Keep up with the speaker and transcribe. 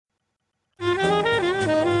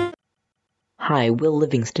Hi, Will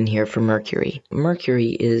Livingston here for Mercury.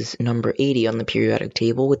 Mercury is number 80 on the periodic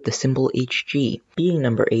table with the symbol Hg. Being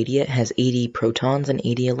number 80, it has 80 protons and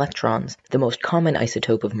 80 electrons. The most common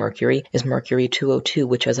isotope of Mercury is Mercury 202,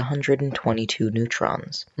 which has 122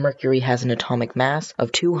 neutrons. Mercury has an atomic mass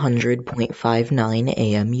of 200.59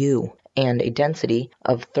 AMU and a density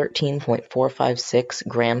of 13.456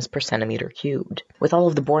 grams per centimeter cubed. With all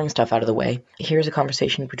of the boring stuff out of the way, here's a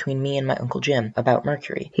conversation between me and my Uncle Jim about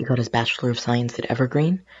Mercury. He got his Bachelor of Science at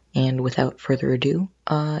Evergreen, and without further ado,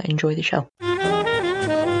 enjoy the show.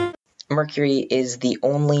 Mercury is the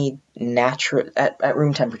only natural, at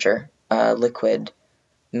room temperature, liquid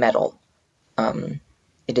metal.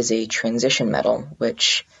 It is a transition metal,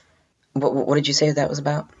 which, what did you say that was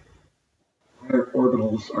about? Higher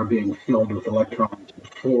orbitals are being filled with electrons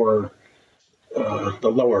before the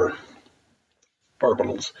lower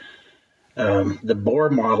orbitals. The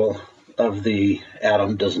Bohr model of the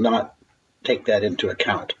atom does not take that into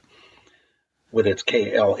account with its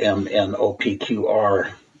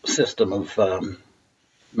KLMNOPQR system of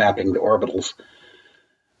mapping the orbitals.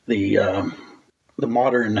 The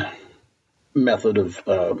modern method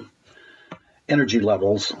of energy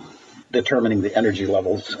levels, determining the energy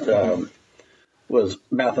levels, was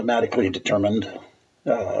mathematically determined.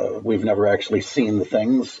 We've never actually seen the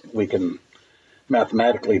things. We can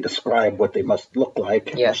mathematically describe what they must look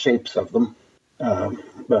like, the shapes of them.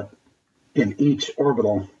 But in each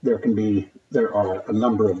orbital, there are a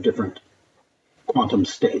number of different quantum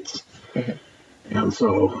states. Mm-hmm. And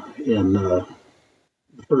so in the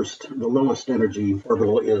lowest energy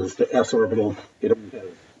orbital is the s orbital. It only has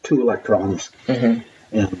 2 electrons. Mm-hmm.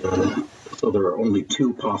 And so there are only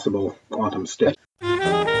 2 possible quantum states.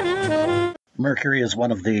 Mercury is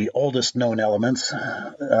one of the oldest known elements.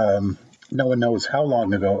 No one knows how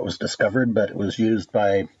long ago it was discovered, but it was used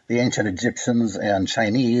by the ancient Egyptians and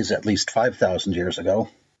Chinese at least 5,000 years ago.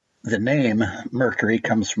 The name Mercury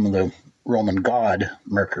comes from the Roman god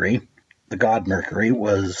Mercury. The god Mercury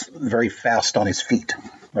was very fast on his feet.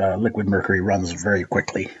 Liquid mercury runs very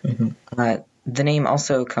quickly. Mm-hmm. The name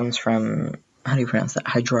also comes from, how do you pronounce that?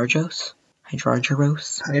 Hydrargos?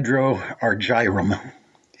 Hydroargyrum.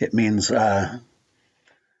 It means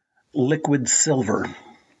liquid silver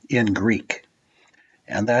in Greek.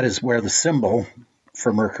 And that is where the symbol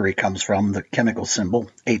for mercury comes from, the chemical symbol,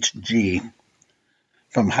 Hg,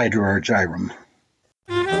 from Hydroargyrum.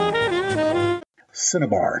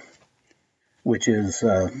 Cinnabar, which is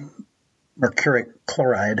mercuric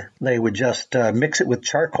chloride. They would just mix it with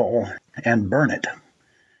charcoal and burn it.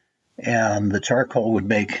 And the charcoal would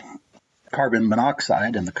make carbon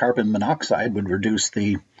monoxide, and the carbon monoxide would reduce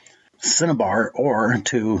the cinnabar ore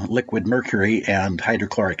to liquid mercury and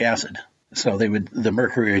hydrochloric acid. So the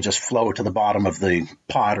mercury would just flow to the bottom of the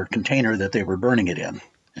pot or container that they were burning it in.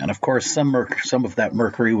 And of course, some of that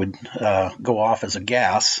mercury would go off as a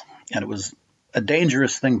gas, and it was a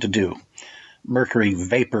dangerous thing to do. Mercury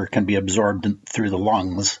vapor can be absorbed through the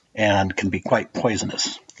lungs and can be quite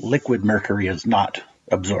poisonous. Liquid mercury is not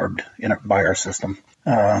absorbed by our system.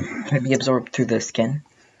 Can it be absorbed through the skin?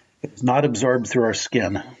 It's not absorbed through our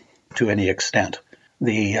skin to any extent.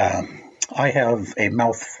 I have a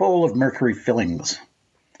mouth full of mercury fillings.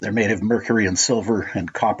 They're made of mercury and silver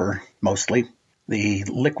and copper, mostly. The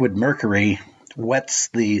liquid mercury wets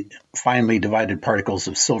the finely divided particles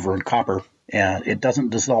of silver and copper, and it doesn't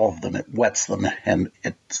dissolve them. It wets them, and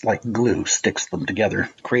it's like glue, sticks them together,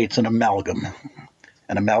 creates an amalgam.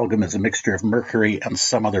 An amalgam is a mixture of mercury and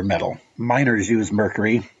some other metal. Miners use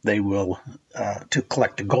mercury. They will to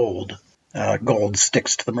collect gold. Gold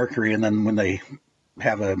sticks to the mercury, and then when they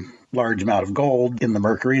have a large amount of gold in the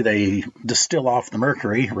mercury, they distill off the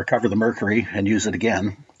mercury, recover the mercury, and use it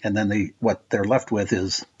again. And then what they're left with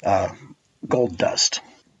is gold dust.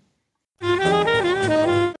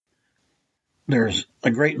 There's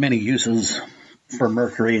a great many uses for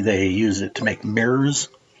mercury. They use it to make mirrors.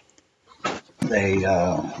 They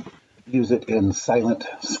use it in silent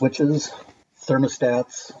switches,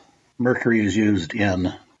 thermostats. Mercury is used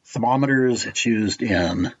in thermometers. It's used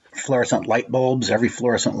in fluorescent light bulbs. Every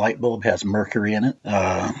fluorescent light bulb has mercury in it.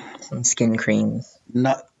 Some skin creams.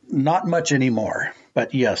 Not much anymore,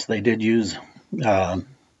 but yes, they did use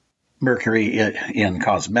mercury in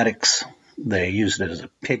cosmetics. They used it as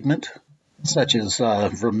a pigment, such as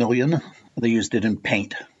vermilion. They used it in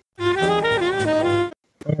paint.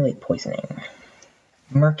 Light poisoning.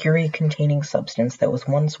 Mercury-containing substance that was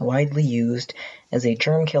once widely used as a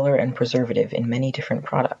germ killer and preservative in many different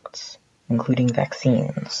products, including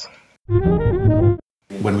vaccines.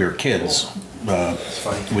 When we were kids,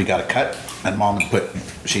 we got a cut, and Mom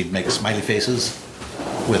she'd make smiley faces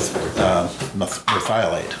with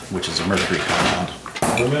methylate, which is a mercury compound.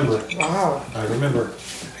 I remember. Wow. I remember.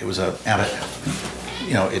 It was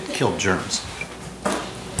it killed germs.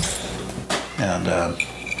 And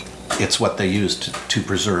it's what they used to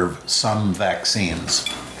preserve some vaccines.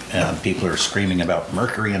 And people are screaming about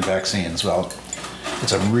mercury in vaccines. Well,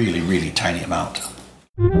 it's a really, really tiny amount.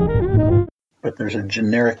 But there's a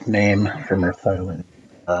generic name for methylate.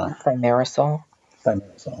 Thimerosal?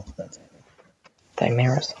 Thimerosal, that's it.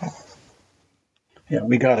 Thimerosal. Yeah,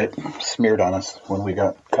 we got it smeared on us when we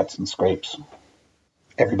got cuts and scrapes.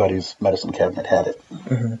 Everybody's medicine cabinet had it.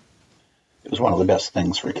 Mm-hmm. It was one of the best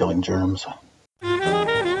things for killing germs.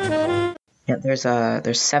 Yeah,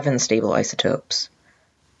 there's 7 stable isotopes.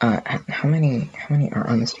 How many are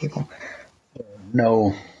unstable?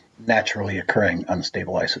 No naturally occurring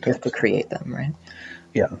unstable isotopes. You have to create them, right?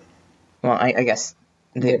 Yeah. Well, I guess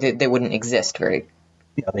they wouldn't exist very.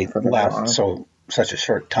 Yeah, they for very long. last such a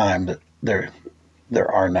short time that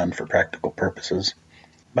there are none for practical purposes.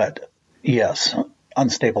 But yes,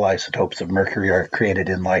 unstable isotopes of mercury are created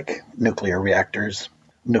in like nuclear reactors,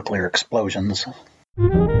 nuclear explosions.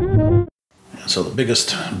 So the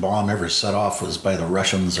biggest bomb ever set off was by the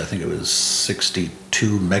Russians. I think it was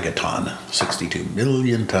 62 megaton, 62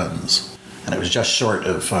 million tons. And it was just short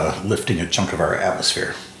of lifting a chunk of our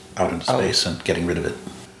atmosphere out into space and getting rid of it.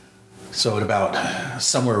 So at about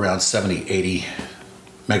somewhere around 70, 80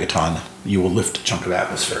 megaton, you will lift a chunk of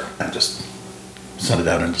atmosphere and just send it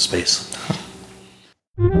out into space.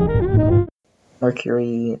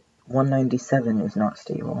 Mercury 197 is not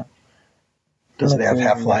stable. Does it have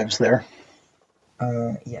half-lives there?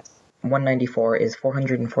 Yes. 194 is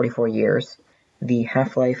 444 years. The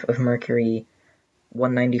half-life of Mercury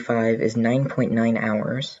 195 is 9.9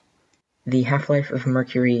 hours. The half-life of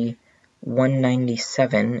Mercury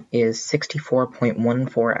 197 is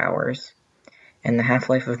 64.14 hours. And the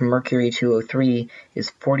half-life of Mercury 203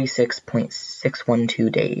 is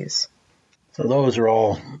 46.612 days. So those are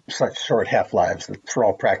all such short half-lives that for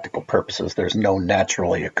all practical purposes, there's no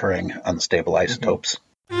naturally occurring unstable isotopes.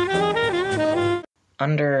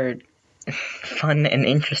 Under fun and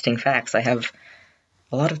interesting facts, I have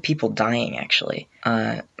a lot of people dying, actually.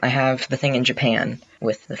 I have the thing in Japan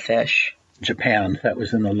with the fish. Japan, that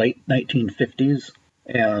was in the late 1950s,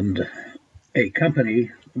 and a company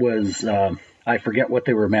was, I forget what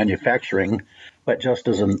they were manufacturing, but just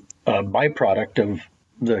as a byproduct of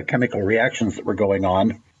the chemical reactions that were going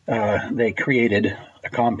on, they created a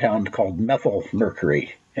compound called methyl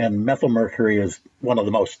mercury. And methyl mercury is one of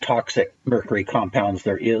the most toxic mercury compounds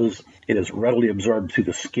there is. It is readily absorbed through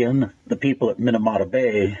the skin. The people at Minamata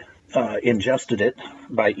Bay ingested it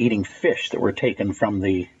by eating fish that were taken from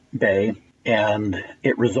the bay, and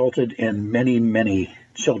it resulted in many, many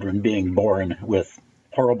children being born with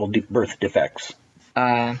horrible birth defects.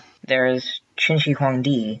 There's Qinshi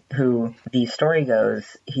Huangdi, who, the story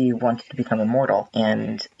goes, he wanted to become immortal,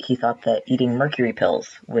 and he thought that eating mercury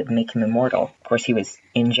pills would make him immortal. Of course, he was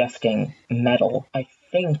ingesting metal. I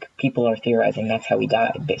think people are theorizing that's how he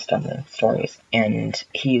died, based on the stories. And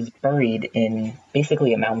he's buried in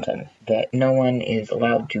basically a mountain that no one is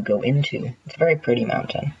allowed to go into. It's a very pretty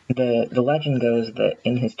mountain. The legend goes that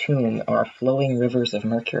in his tomb are flowing rivers of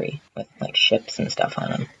mercury, with, like, ships and stuff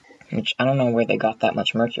on them. Which, I don't know where they got that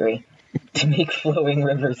much mercury to make flowing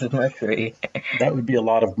rivers of mercury. That would be a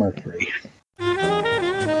lot of mercury.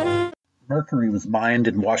 Mercury was mined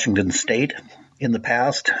in Washington State. In the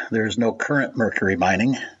past, there's no current mercury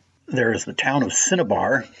mining. There's the town of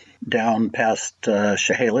Cinnabar down past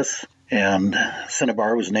Chehalis, and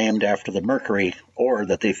Cinnabar was named after the mercury ore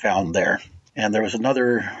that they found there. And there was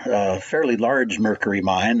another fairly large mercury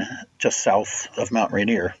mine just south of Mount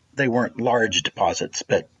Rainier. They weren't large deposits,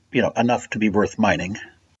 but enough to be worth mining.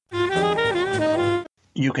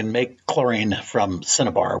 You can make chlorine from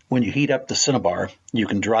cinnabar. When you heat up the cinnabar, you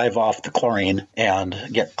can drive off the chlorine and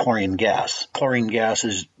get chlorine gas. Chlorine gas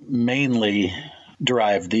is mainly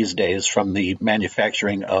derived these days from the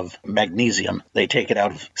manufacturing of magnesium. They take it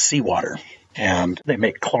out of seawater, and they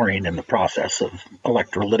make chlorine in the process of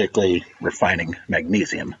electrolytically refining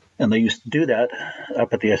magnesium. And they used to do that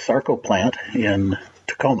up at the Asarco plant in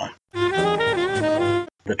Tacoma.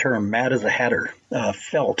 The term mad as a hatter,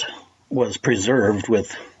 felt, was preserved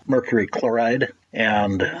with mercury chloride,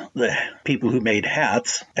 and the people who made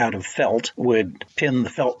hats out of felt would pin the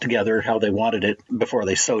felt together how they wanted it before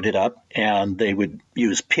they sewed it up, and they would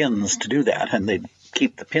use pins to do that, and they'd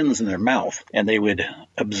keep the pins in their mouth, and they would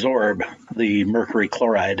absorb the mercury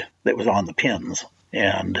chloride that was on the pins,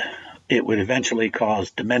 and it would eventually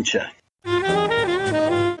cause dementia.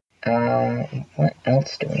 What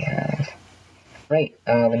else do we have? Right,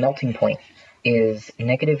 the melting point. is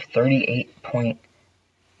negative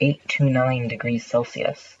 38.829 degrees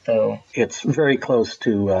Celsius. So it's very close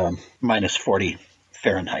to minus 40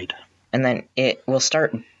 Fahrenheit. And then it will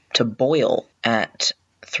start to boil at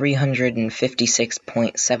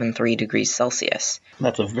 356.73 degrees Celsius.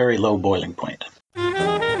 That's a very low boiling point.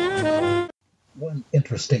 One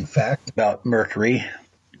interesting fact about mercury,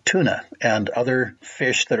 tuna and other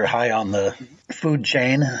fish that are high on the food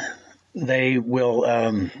chain, they will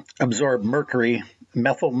absorb mercury,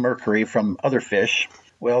 methyl mercury from other fish.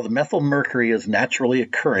 Well, the methyl mercury is naturally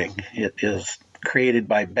occurring. It is created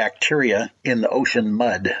by bacteria in the ocean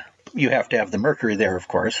mud. You have to have the mercury there, of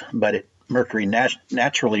course, but mercury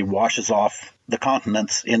naturally washes off the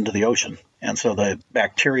continents into the ocean. And so the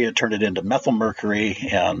bacteria turn it into methyl mercury,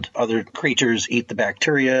 and other creatures eat the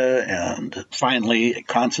bacteria, and finally it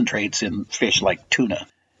concentrates in fish like tuna.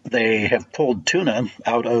 They have pulled tuna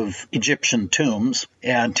out of Egyptian tombs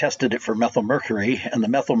and tested it for methyl mercury, and the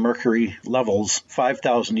methyl mercury levels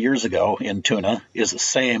 5,000 years ago in tuna is the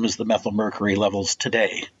same as the methyl mercury levels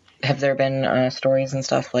today. Have there been stories and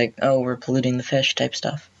stuff like, oh, we're polluting the fish type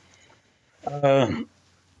stuff? A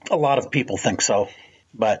lot of people think so,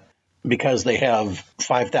 but because they have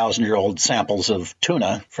 5,000-year-old samples of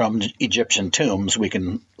tuna from Egyptian tombs, we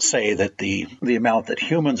can say that the amount that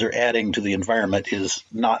humans are adding to the environment is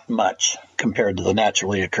not much compared to the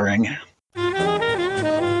naturally occurring.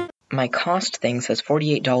 My cost thing says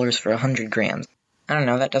 $48 for 100 grams. I don't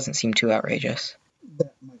know, that doesn't seem too outrageous.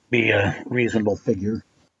 That might be a reasonable figure.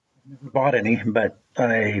 I've never bought any, but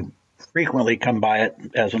I frequently come by it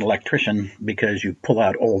as an electrician because you pull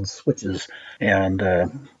out old switches, and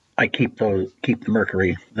I keep the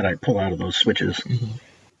mercury that I pull out of those switches. Mm-hmm.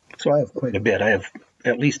 So I have quite a bit. I have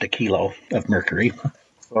at least a kilo of mercury.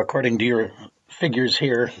 So according to your figures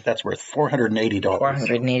here, that's worth $480.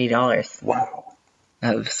 $480. Wow.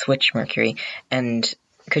 Of switch mercury. And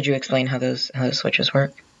could you explain how those switches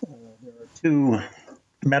work? There are two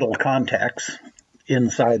metal contacts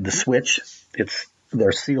inside the switch.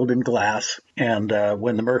 They're sealed in glass, and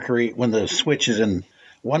when the switch is in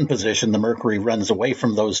one position, the mercury runs away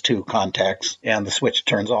from those two contacts, and the switch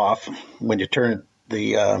turns off. When you turn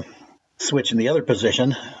the switch in the other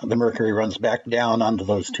position, the mercury runs back down onto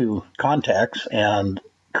those two contacts, and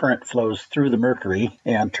current flows through the mercury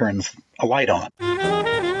and turns a light on.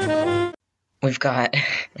 We've got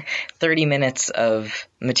 30 minutes of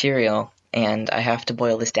material, and I have to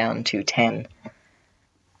boil this down to 10.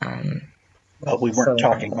 Well, we weren't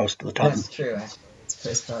talking most of the time. That's true, actually. It's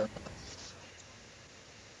pretty fun.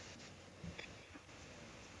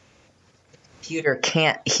 Computer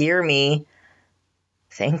can't hear me.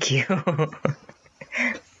 Thank you.